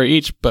a story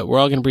each, but we're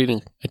all going to be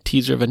reading a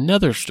teaser of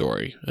another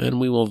story,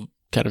 and we will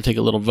kind of take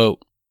a little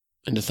vote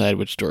and decide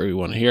which story we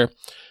want to hear.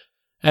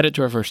 Add it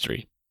to our first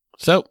three.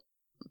 So,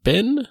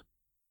 Ben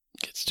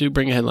gets to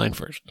bring a headline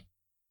first.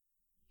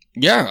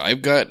 Yeah,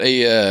 I've got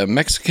a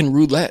Mexican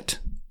roulette.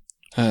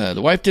 The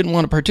wife didn't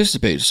want to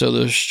participate, so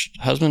the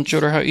husband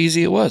showed her how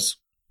easy it was.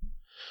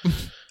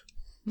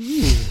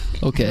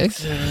 Okay.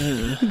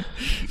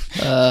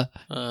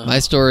 My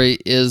story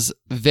is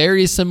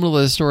very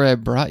similar to the story I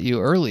brought you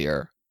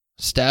earlier.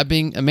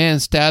 A man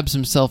stabs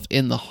himself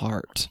in the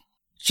heart.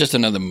 It's just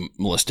another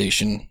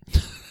molestation.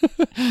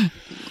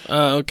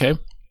 Okay.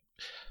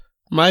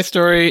 My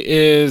story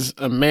is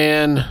a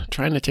man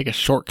trying to take a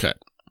shortcut.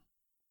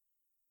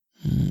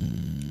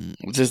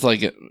 It's just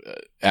like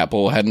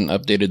Apple hadn't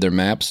updated their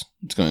maps.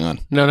 What's going on?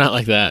 No, not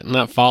like that.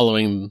 Not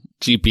following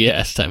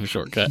GPS type of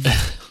shortcut.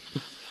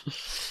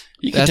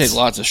 You can take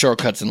lots of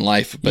shortcuts in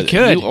life, but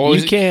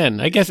you can.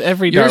 I guess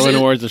every Darwin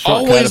Award's a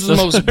shortcut. Always the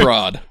most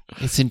broad.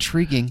 It's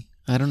intriguing.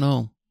 I don't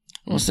know.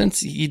 Well, since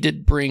he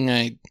did bring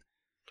I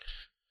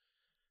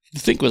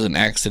think it was an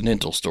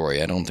accidental story.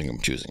 I don't think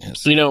I'm choosing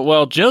his.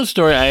 Joe's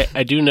story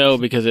I do know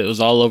because it was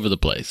all over the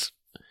place.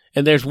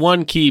 And there's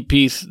one key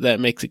piece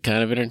that makes it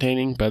kind of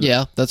entertaining. But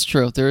yeah, that's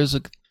true. There's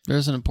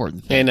an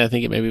important thing. And I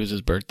think maybe it was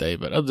his birthday,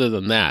 but other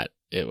than that,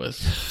 it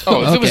was...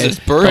 Oh, if it was his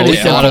birthday,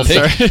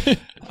 Sorry.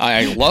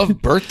 I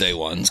love birthday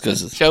ones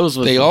because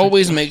they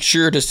always make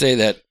sure to say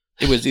that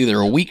it was either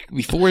a week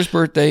before his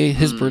birthday,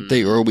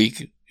 or a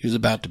week he was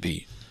about to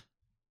be.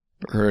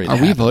 Are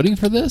we voting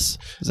for this?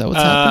 Is that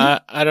what's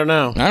happening? I don't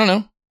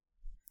know.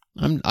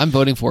 I'm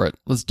voting for it.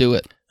 Let's do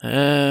it.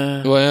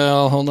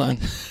 Well, hold on.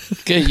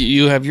 Okay,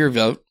 you have your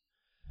vote.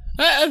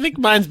 I think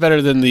mine's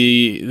better than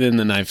the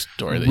knife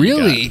story. That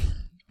really? You got.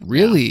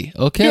 Really?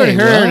 Yeah. Okay. You already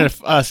heard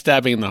a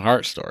stabbing in the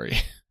heart story.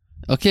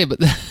 Okay, but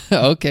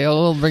okay,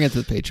 we'll bring it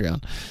to the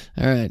Patreon.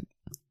 All right.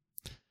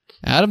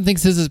 Adam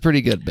thinks this is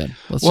pretty good, Ben.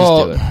 Let's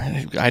just do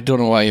it. I don't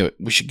know why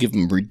we should give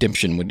him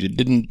redemption when you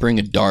didn't bring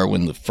a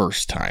Darwin the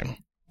first time.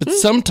 But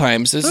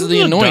sometimes this is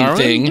the annoying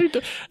thing.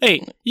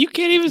 Hey, you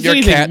can't even Your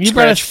say cat anything. You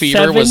brought a scratch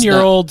fever was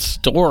 7-year-old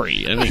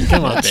story. I mean,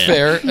 come on, That's man.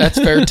 fair. That's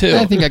fair too.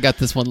 I think I got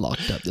this one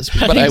locked up this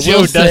week. But I Joe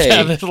will does say,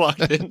 have it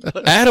locked in.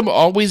 Adam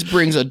always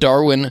brings a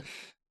Darwin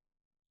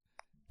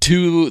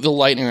to the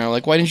lightning round.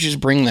 Like, why didn't you just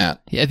bring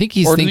that? Yeah, I think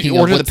he's thinking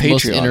of what's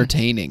most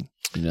entertaining.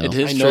 It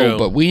is I know, true.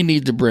 but we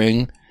need to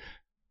bring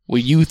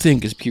what you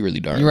think is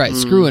purely Darwin. You're right.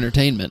 Screw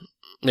entertainment.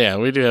 Yeah,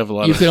 we do have a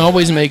lot You of... can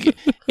always make it.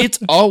 It's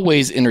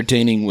always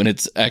entertaining when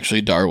it's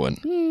actually Darwin.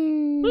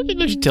 I think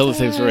I should tell the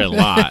same story a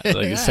lot.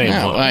 Like the same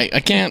No, one.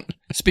 I can't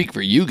speak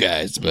for you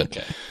guys, but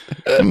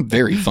I'm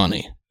very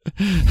funny.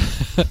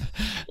 All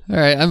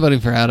right, I'm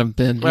voting for Adam.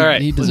 Ben, All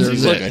right, he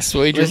deserves Look, it. I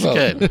swayed your vote.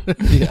 Good.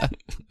 Yeah.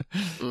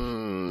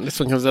 This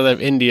one comes out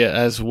of India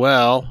as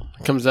well.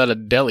 It comes out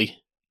of Delhi.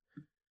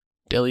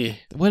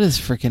 What is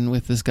freaking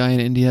with this guy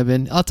in India,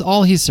 Ben? That's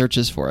all he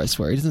searches for, I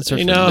swear. He doesn't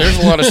search for There's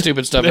a lot of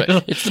stupid stuff.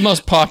 It's the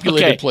most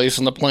populated place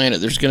on the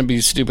planet. There's going to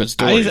be stupid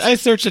stories. I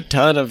search a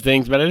ton of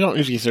things, but I don't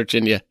usually search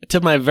India.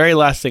 To my very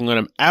last thing, when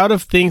I'm out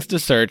of things to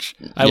search,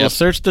 I will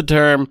search the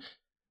term,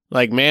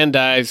 like, man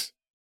dies,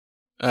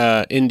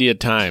 India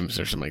Times,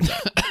 or something like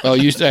that. Oh,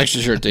 you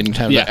actually searched India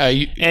Times. Yeah.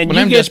 And when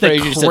you I'm get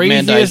desperate, you said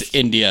man dies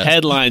India.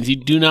 Headlines you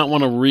do not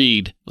want to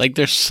read. Like,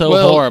 they're so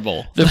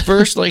horrible. The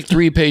first,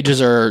 3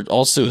 pages are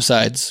all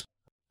suicides.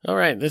 All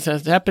right, this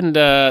has happened.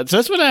 So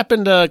that's what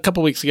happened a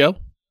couple weeks ago.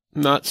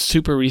 Not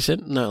super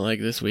recent, not like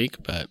this week,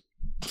 but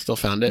still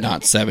found it.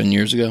 Not 7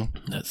 years ago.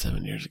 Not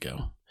 7 years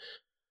ago.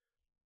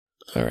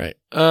 All right.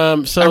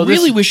 So I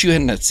really wish you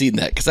hadn't seen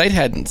that because I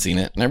hadn't seen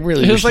it, and I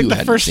really wish you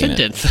hadn't seen it.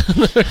 It was like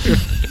the first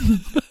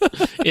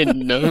sentence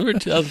in November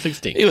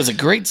 2016. It was a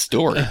great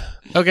story.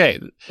 Okay,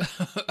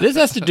 this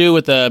has to do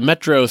with the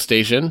metro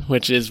station,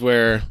 which is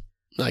where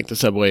the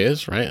subway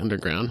is, right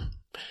underground.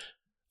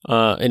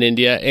 In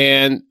India,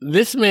 and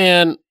this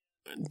man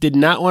did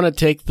not want to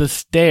take the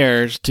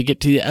stairs to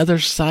get to the other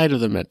side of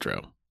the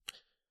metro.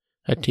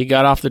 He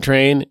got off the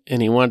train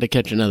and he wanted to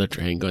catch another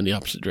train going the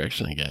opposite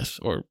direction, I guess,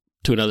 or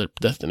to another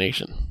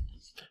destination.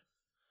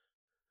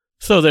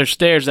 So there's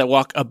stairs that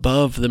walk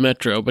above the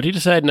metro, but he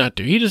decided not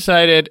to. He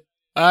decided,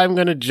 I'm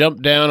going to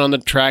jump down on the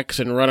tracks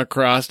and run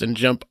across and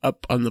jump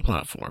up on the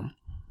platform.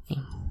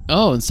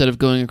 Oh, instead of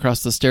going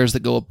across the stairs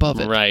that go above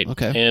it. Right.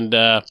 Okay. And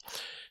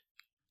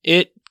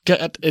it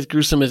got as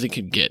gruesome as it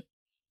could get.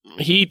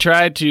 He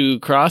tried to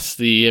cross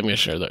I'm going to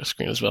share the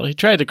screen as well. He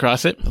tried to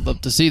cross it. I'd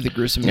love to see the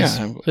gruesomeness.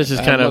 Yeah, This is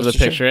kind of the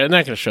picture. I'm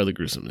not going to show the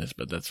gruesomeness,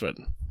 but that's what...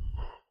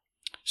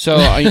 So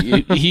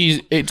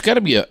it's got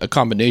to be a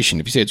combination.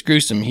 If you say it's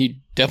gruesome,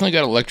 he definitely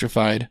got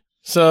electrified.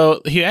 So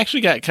he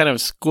actually got kind of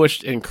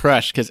squished and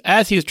crushed because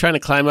as he was trying to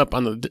climb up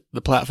on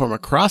the platform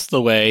across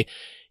the way,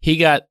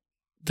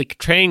 the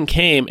train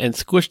came and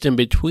squished him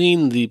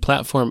between the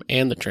platform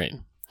and the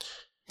train.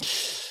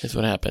 Is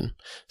what happened.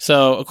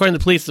 So, according to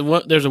the police,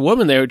 there's a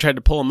woman there who tried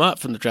to pull him up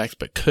from the tracks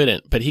but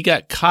couldn't. But he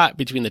got caught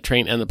between the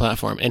train and the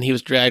platform, and he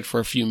was dragged for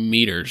a few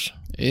meters.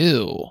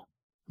 Ew.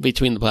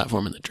 between the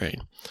platform and the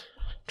train,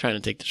 trying to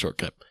take the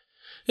shortcut.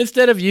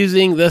 Instead of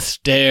using the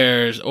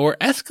stairs or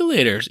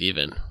escalators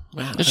even.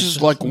 Wow, It's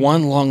just like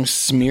one long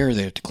smear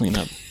they have to clean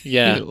up.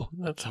 Yeah, Ew.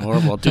 that's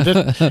horrible. Dude,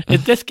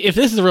 if this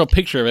is a real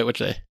picture of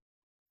it,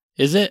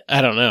 is it?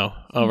 I don't know.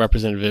 Oh,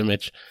 representative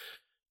image.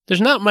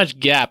 There's not much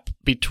gap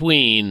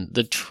between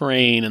the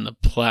train and the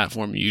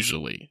platform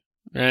usually,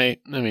 right?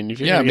 I mean, if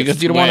you're gonna get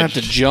because you don't want to have to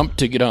wedged- jump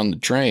to get on the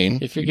train.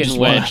 If you're You getting just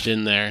wanna- wedged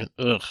in there,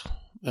 ugh,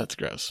 that's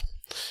gross.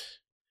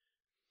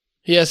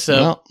 Yeah, so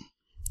Well,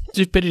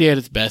 stupidity at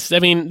its best. I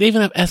mean, they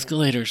even have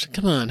escalators.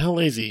 Come on, how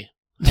lazy?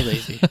 How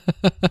lazy?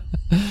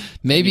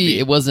 Maybe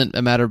it wasn't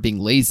a matter of being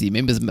lazy.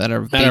 Maybe it's a matter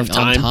of being on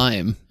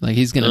time. Like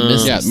he's going to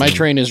miss yeah, this my thing.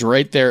 train is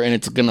right there, and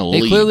it's gonna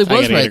It leave. clearly I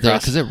was gotta right get there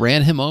across. because it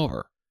ran him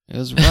over. It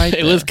was right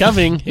It there. was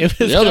coming. It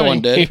was The other coming.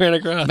 one did. He ran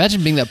across.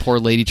 Imagine being that poor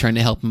lady trying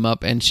to help him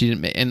up, and she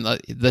didn't. And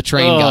the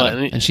train Oh, got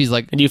him, and and she's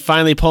like, And you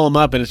finally pull him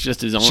up, and it's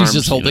just his arms. she's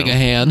just holding you a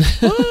know. hand.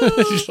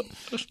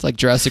 It's like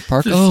Jurassic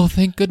Park. Oh,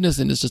 thank goodness!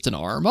 And it's just an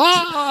arm.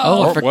 Ah!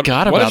 Oh, I Or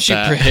forgot what about if she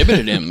that.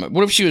 prohibited him?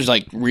 What if she was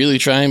like really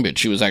trying, but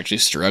she was actually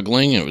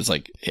struggling, and it was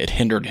like it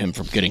hindered him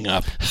from getting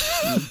up?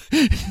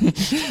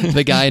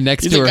 The guy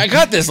next He's to like, her. "I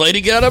got this,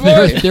 lady. Get out of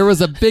There, my way." there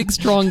was a big,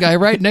 strong guy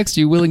right next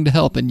to you, willing to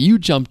help, and you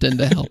jumped in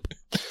to help.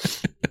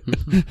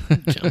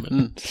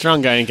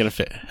 Strong guy ain't gonna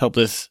help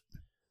this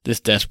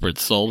desperate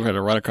soul try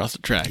to run across the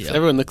tracks. Yep.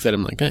 Everyone looks at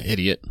him like that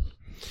idiot.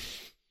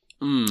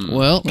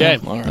 Well, Okay.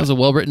 that was a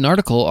well-written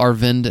article,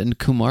 Arvind and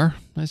Kumar.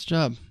 Nice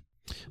job.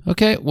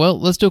 Okay, well,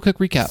 let's do a quick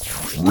recap.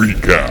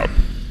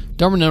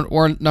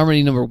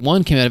 Nominee number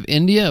 1 came out of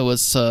India. It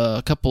was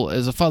a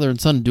father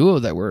and son duo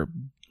that were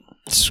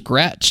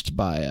scratched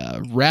by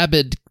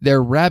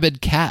their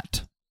rabid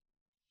cat.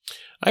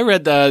 I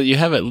read you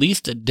have at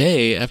least a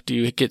day after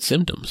you get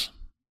symptoms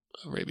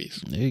of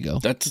rabies. There you go.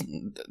 That's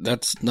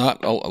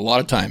not a lot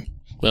of time.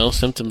 Well,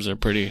 symptoms are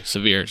pretty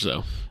severe,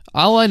 so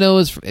All I know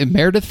is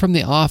Meredith from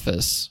The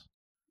Office.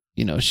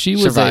 You know, she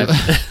was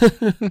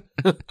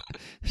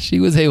she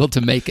was able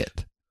to make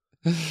it.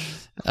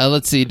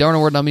 Let's see. Darwin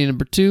Award nominee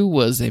number 2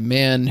 was a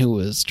man who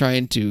was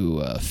trying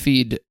to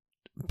feed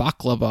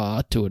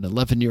baklava to an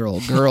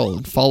 11-year-old girl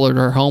and followed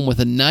her home with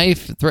a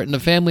knife, threatened a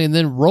family, and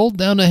then rolled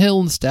down a hill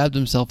and stabbed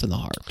himself in the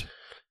heart.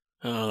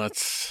 Oh,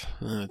 that's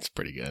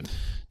pretty good.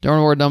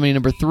 Darwin Award nominee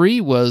number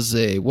 3 was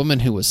a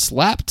woman who was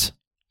slapped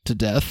to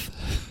death.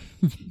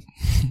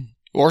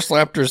 Or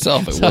slapped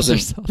herself. It Slapped wasn't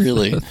herself.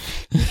 really.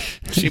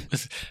 She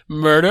was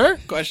murder?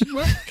 Question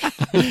mark.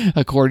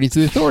 According to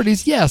the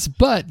authorities, yes,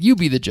 but you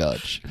be the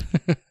judge.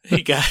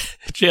 He got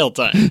jail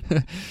time.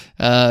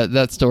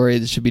 That story,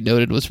 that should be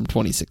noted, was from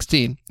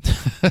 2016.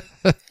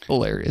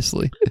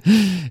 Hilariously.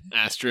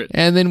 Asterisk.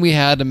 And then we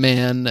had a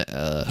man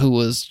who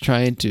was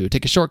trying to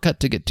take a shortcut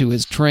to get to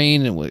his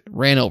train and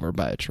ran over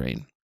by a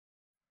train.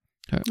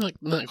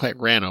 Not quite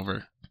ran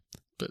over.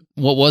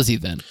 What was he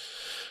then?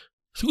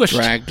 Squished.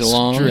 Dragged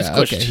along. Yeah,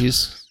 okay,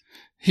 Squished.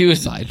 He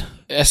was died.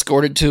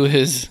 escorted to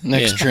his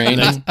next Yeah. train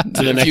To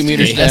the a next few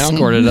meters train. down.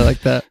 Escorted, I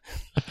like that.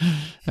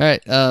 All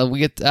right, we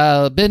get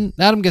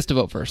Adam gets to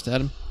vote first.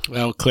 Adam.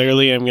 Well,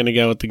 clearly I'm going to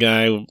go with the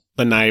guy with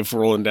the knife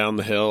rolling down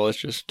the hill. It's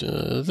just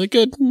it's a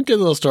good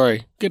little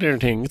story. Good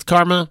entertaining. It's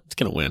karma. It's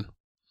going to win.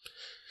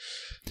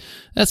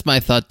 That's my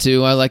thought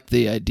too. I like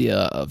the idea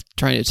of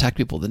trying to attack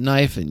people with a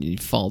knife and you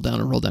fall down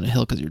and roll down a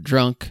hill because you're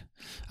drunk.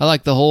 I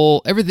like the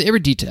whole every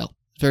detail.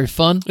 It's very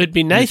fun. It'd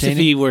be nice if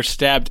entertaining. he were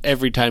stabbed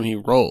every time he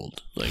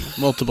rolled. Like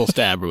multiple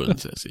stab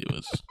wounds as he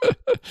was.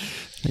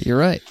 You're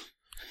right.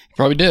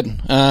 Probably did.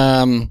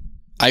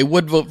 I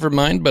would vote for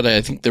mine, but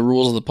I think the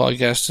rules of the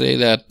podcast say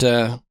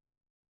that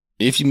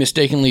if you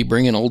mistakenly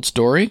bring an old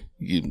story,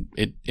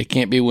 it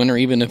can't be a winner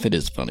even if it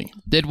is funny.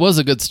 It was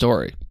a good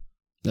story.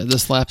 The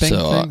slapping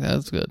So, thing,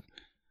 that's good.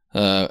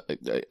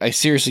 I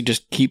seriously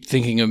just keep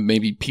thinking of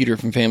maybe Peter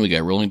from Family Guy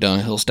rolling down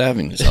a hill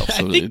stabbing himself.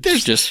 So I think it's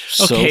there's-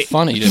 just okay. so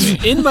funny to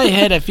me. In my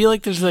head, I feel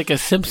like there's like a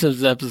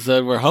Simpsons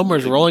episode where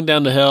Homer's rolling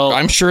down the hill.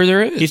 I'm sure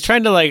there is. He's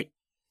trying to like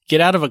get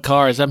out of a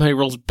car and somehow he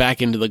rolls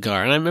back into the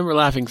car. And I remember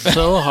laughing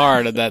so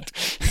hard at that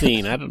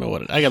scene. I don't know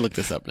what I gotta look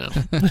this up now.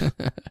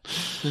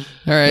 All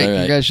right,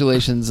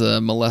 congratulations,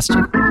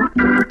 molester.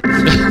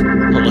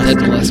 Head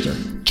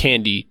molester.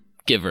 Candy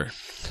giver.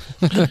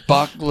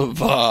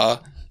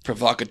 Baklava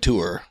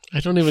provocateur. I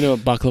don't even know what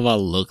baklava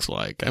looks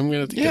like. I'm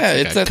gonna. Think Yeah,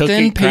 it's it's like that a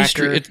thin cookie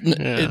pastry.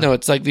 cracker. No,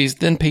 it's like these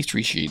thin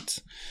pastry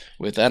sheets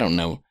with, I don't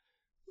know,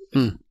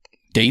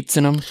 dates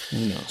in them. Who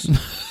knows?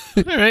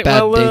 All right,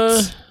 Bad well,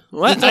 dates.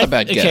 It's not a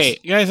bad guess. Okay,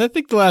 guys, I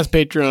think the last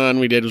Patreon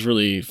we did was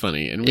really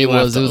funny, and we It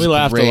was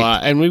laughed great. a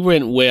lot, and we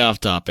went way off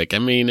topic. I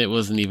mean, it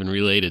wasn't even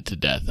related to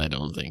death, I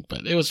don't think,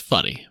 but it was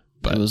funny.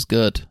 It was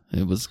good.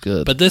 It was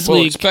good. But this Well,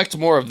 week, expect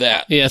more of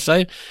that. yes, have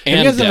you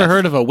And guys ever death.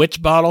 heard of a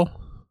witch bottle?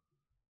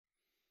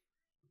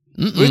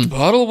 Mm-mm. Which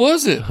bottle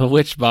was it? A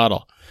witch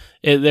bottle.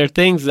 They're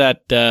things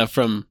that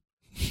from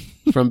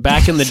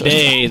back in the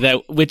day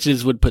that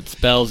witches would put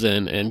spells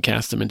in and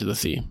cast them into the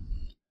sea.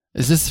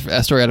 Is this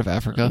a story out of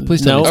Africa?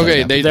 Please tell No. me. it's Okay,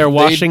 out of Africa. They're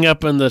washing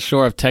up on the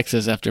shore of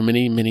Texas after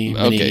many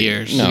Okay,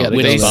 years. no, gotta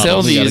they go.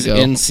 sell We gotta these go.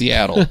 in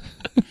Seattle.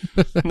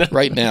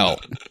 right now.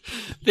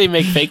 They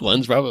make fake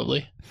ones,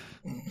 probably.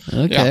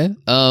 Okay.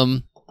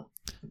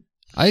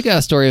 I got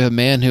a story of a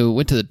man who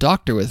went to the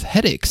doctor with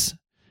headaches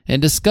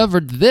and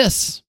discovered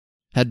this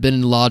had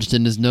been lodged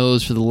in his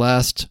nose for the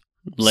last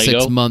Lego?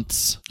 6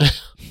 months.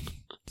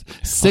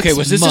 Okay,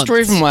 was this a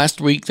story from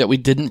last week that we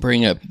didn't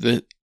bring up?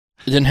 That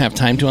didn't have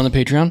time to on the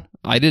Patreon?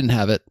 I didn't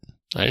have it.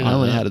 I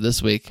only had it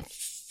this week. I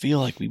feel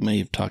like we may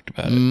have talked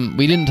about it.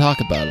 We didn't talk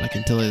about it, I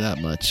can tell you that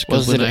much.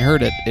 Because when I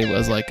heard it, it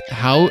was like,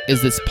 how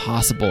is this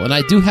possible? And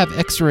I do have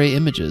x-ray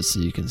images so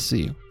you can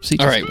see.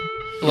 All right.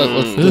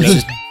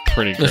 Let's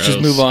pretty gross. Let's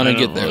just move on and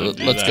get there.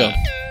 Let's go.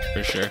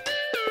 For sure.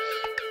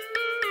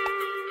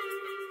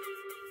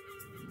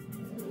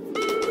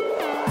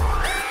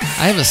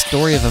 I have a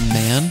story of a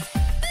man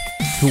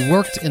who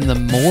worked in the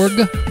morgue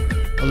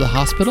of the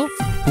hospital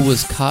who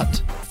was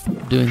caught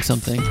doing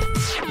something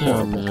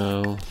horrible.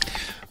 Oh, no.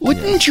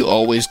 Wouldn't you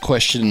always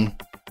question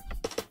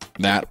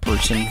that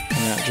person in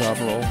that job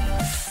role?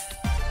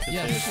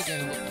 Yeah,